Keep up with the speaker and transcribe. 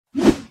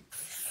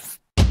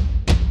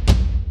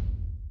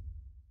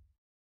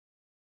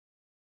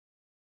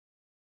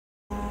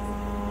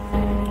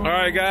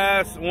Alright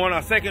guys, we're on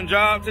our second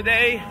job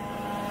today.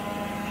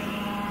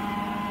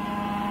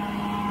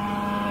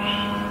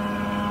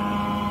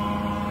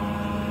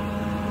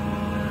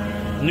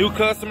 New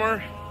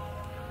customer.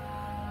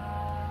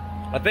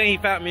 I think he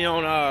found me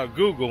on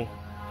Google.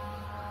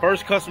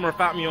 First customer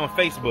found me on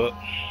Facebook.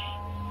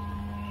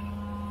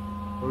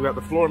 We got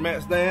the floor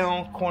mats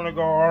down, corner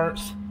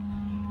guards.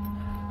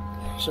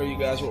 Show you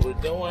guys what we're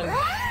doing.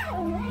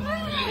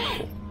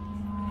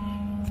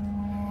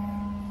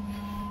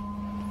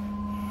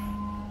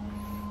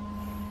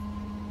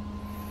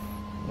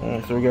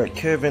 So we got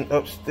Kevin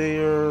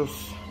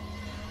upstairs.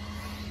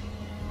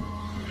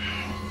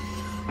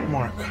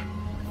 Mark.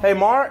 Hey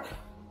Mark.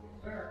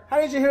 Sir.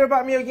 How did you hear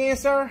about me again,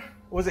 sir?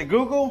 Was it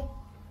Google?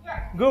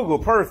 Yeah. Google,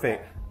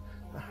 perfect.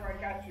 That's where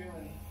I got you,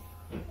 and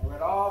I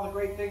read all the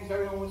great things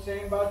everyone was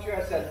saying about you.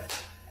 I said,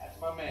 that's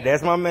my man.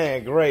 That's my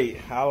man, great.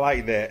 I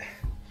like that.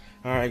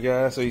 All right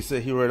guys, so he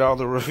said he read all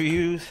the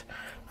reviews,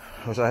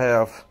 which I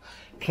have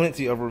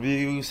plenty of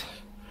reviews.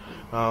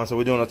 So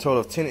we're doing a total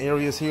of 10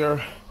 areas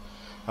here.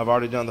 we have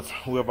already done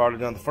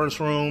the first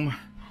room.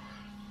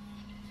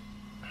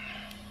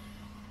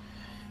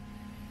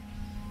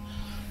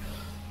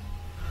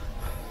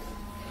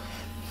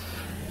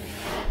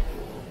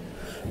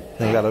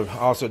 Then we got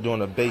also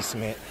doing a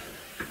basement.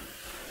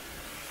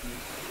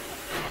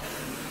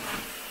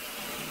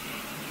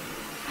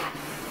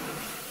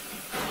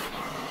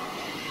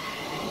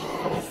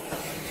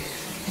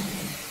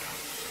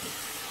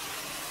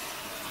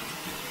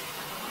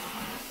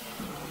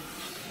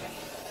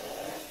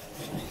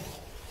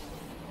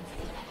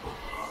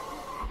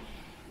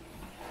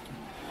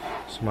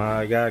 It's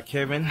my guy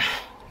Kevin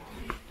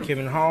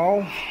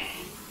Hall.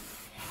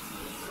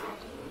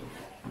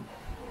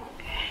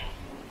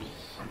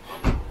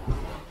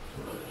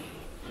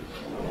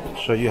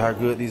 Show you how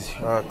good these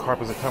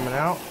carpets are coming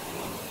out.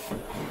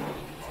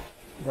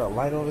 Got a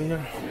light over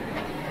here.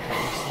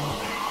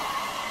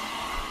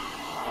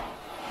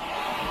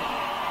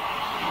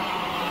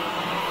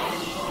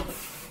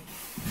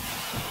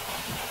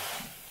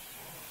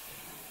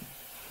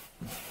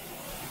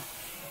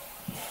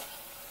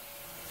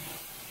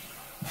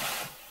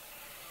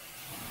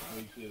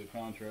 You see the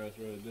contrast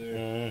right there.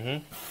 Mm-hmm.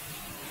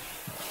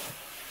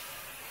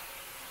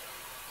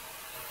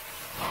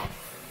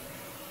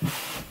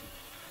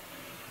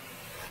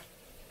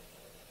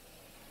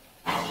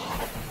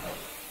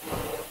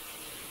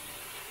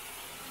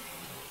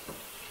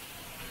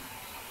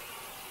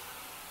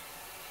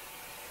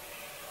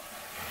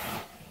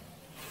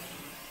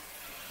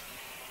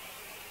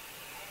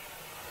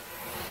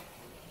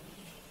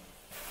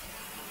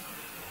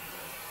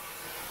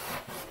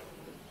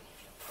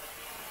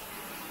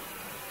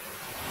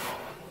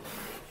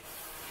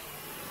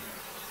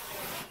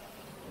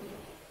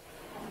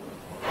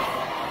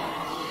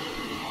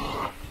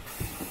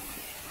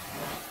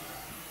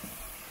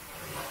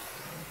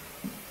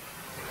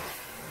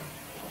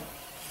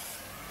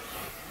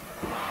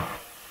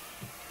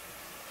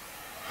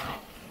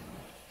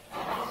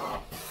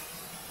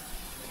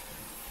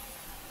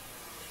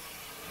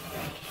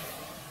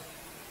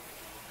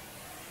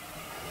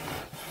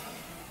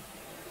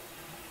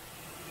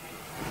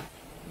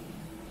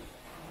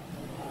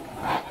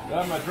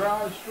 Got my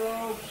dry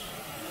strokes.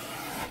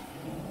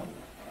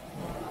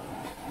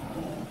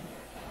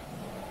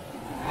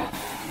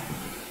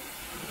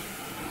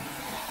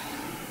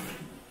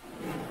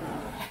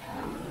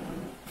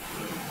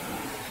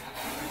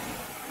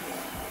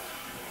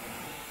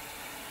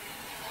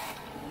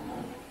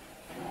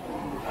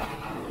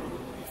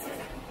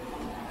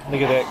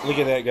 Look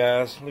at that,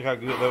 guys. Look how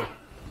good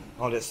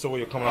all that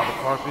soil coming off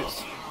the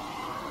carpets.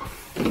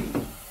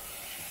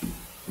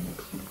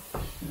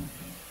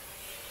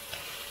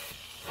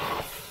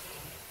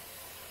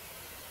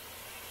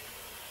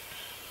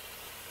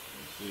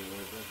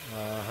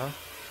 Uh-huh.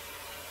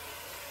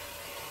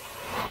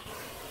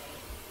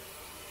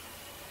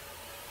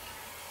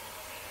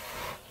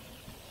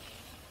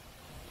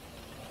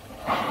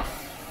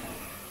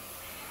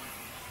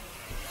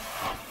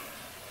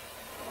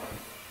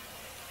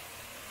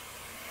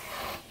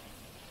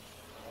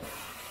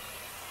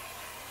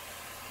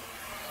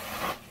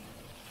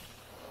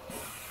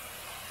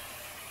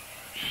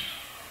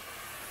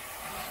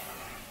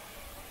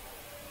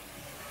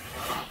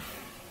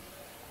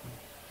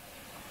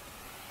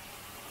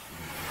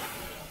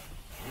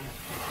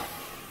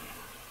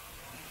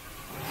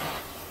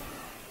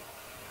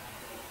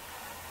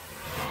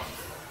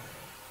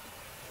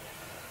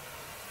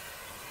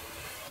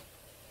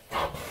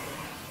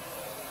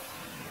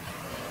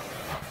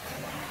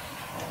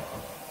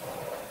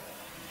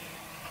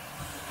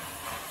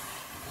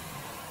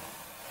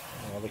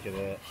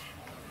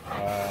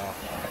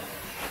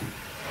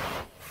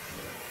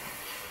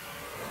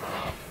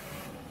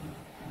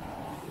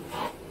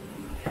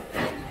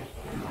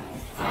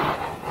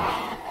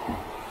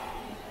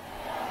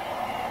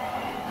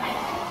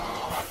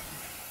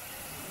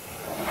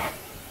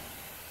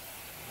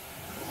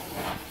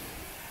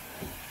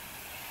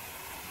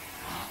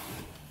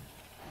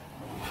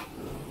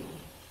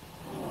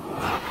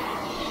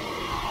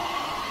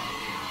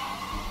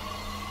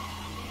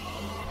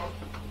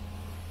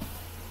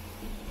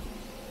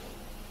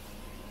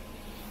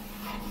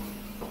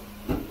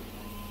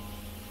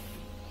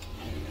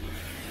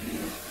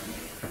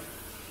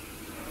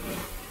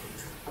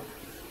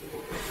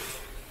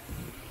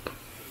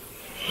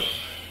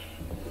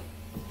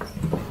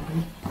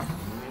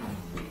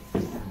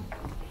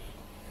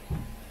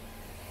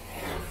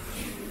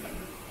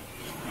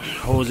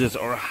 Hoses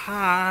are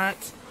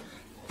hot.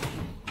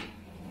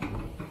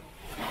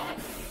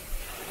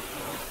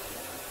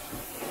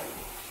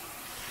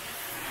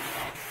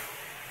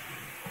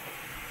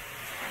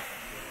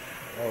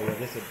 Oh yeah,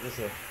 this is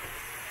a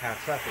high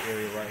traffic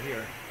area right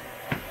here.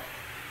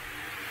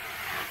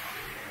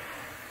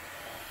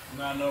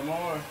 Not no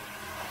more.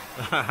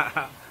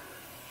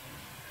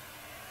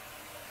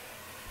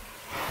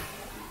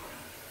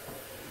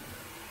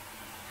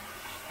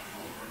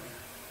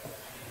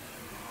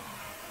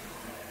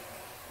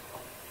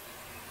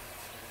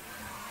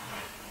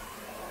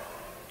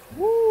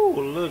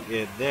 Woo, look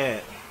at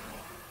that.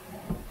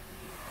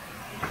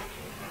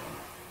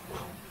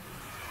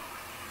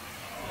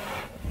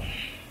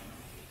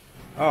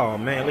 Oh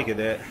man, look at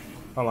that.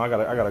 Hold on,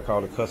 I gotta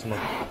call the customer.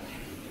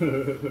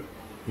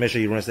 Make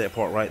sure you rinse that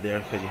part right there,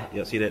 cause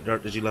you see that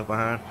dirt that you left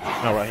behind?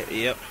 All right,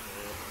 yep.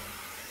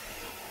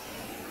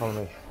 Hold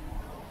on.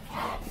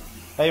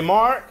 Hey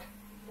Mark,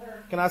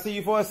 can I see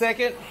you for a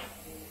second?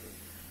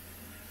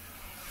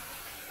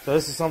 So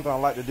this is something I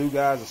like to do,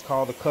 guys, is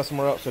call the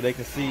customer up so they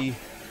can see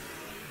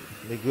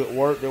the good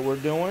work that we're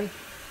doing.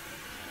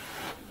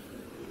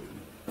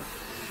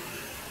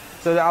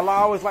 So I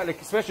always like to,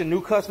 especially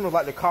new customers,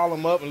 like to call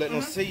them up and let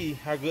them see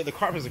how good the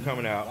carpets are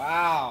coming out.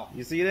 Wow.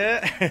 You see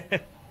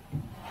that?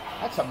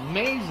 That's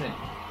amazing.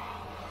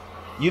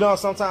 You know,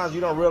 sometimes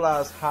you don't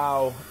realize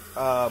how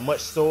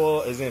much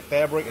soil is in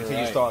fabric until you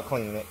Right. start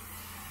cleaning it.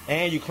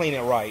 And you clean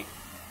it right.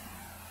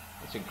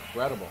 It's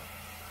incredible.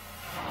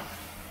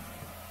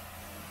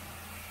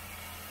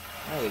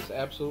 That is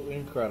absolutely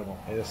incredible.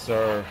 Yes,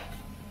 sir.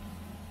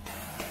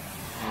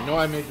 You know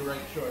I made the right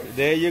choice.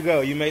 There you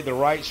go. You made the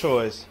right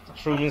choice.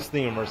 Truman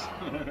Steamers.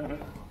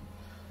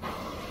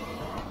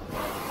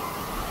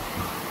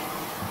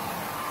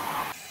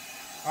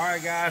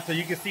 Alright guys, so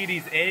you can see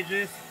these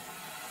edges.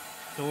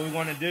 So what we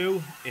want to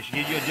do is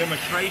give you a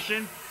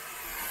demonstration.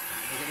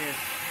 Look at this.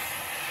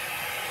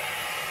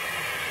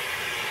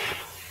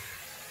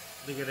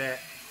 Look at that.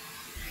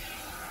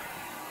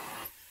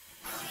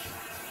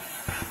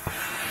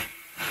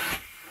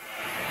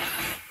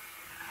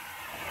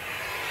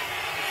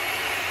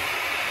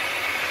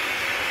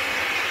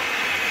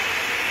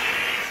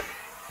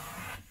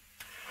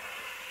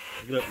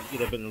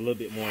 Get up in a little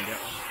bit more in that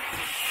one.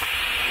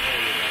 There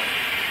you go.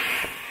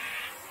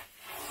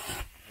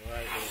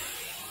 Right there.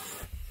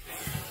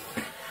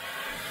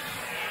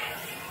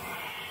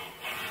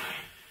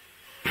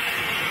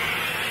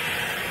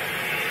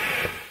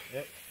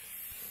 Yep.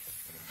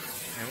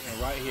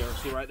 And right here,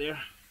 see right there?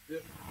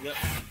 Yep. Yep.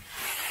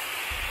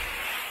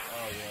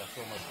 Oh yeah,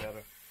 so much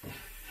better.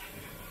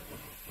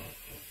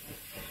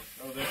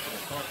 Oh, that's the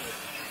carpet.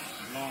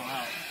 Long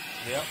out.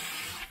 Yep.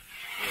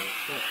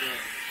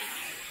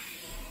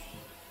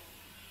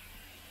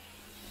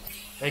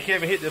 Hey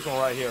Kevin, hit this one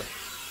right here.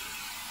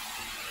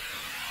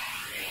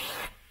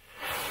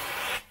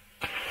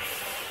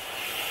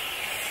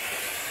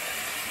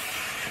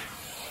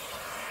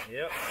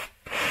 Yep.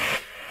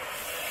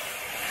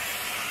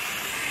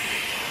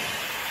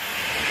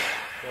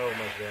 So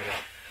much better.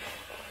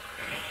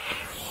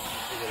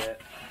 Look at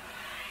that.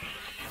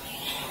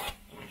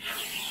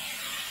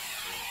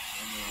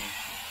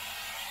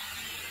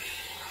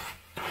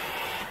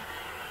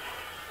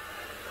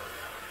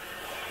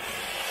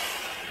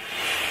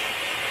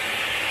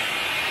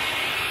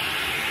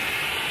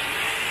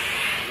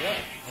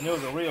 And there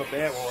was a real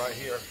bad one right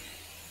here.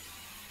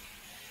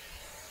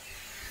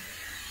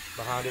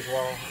 Behind this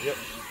wall. Yep.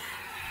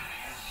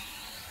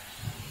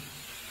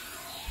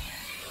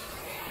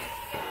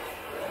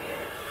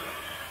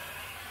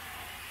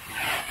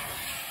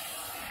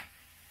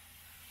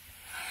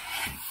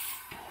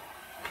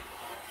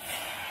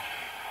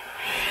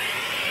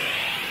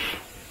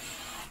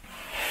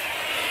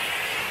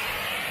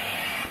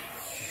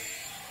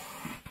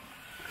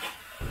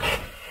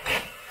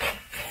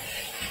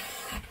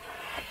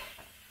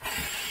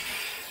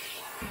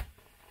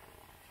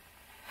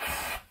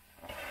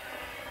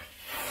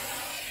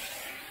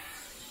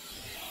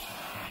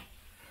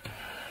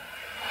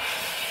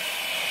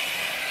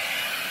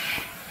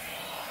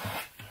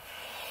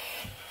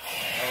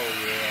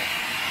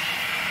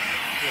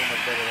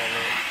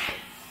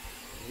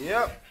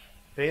 Yep.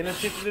 Paying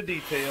attention to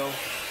detail.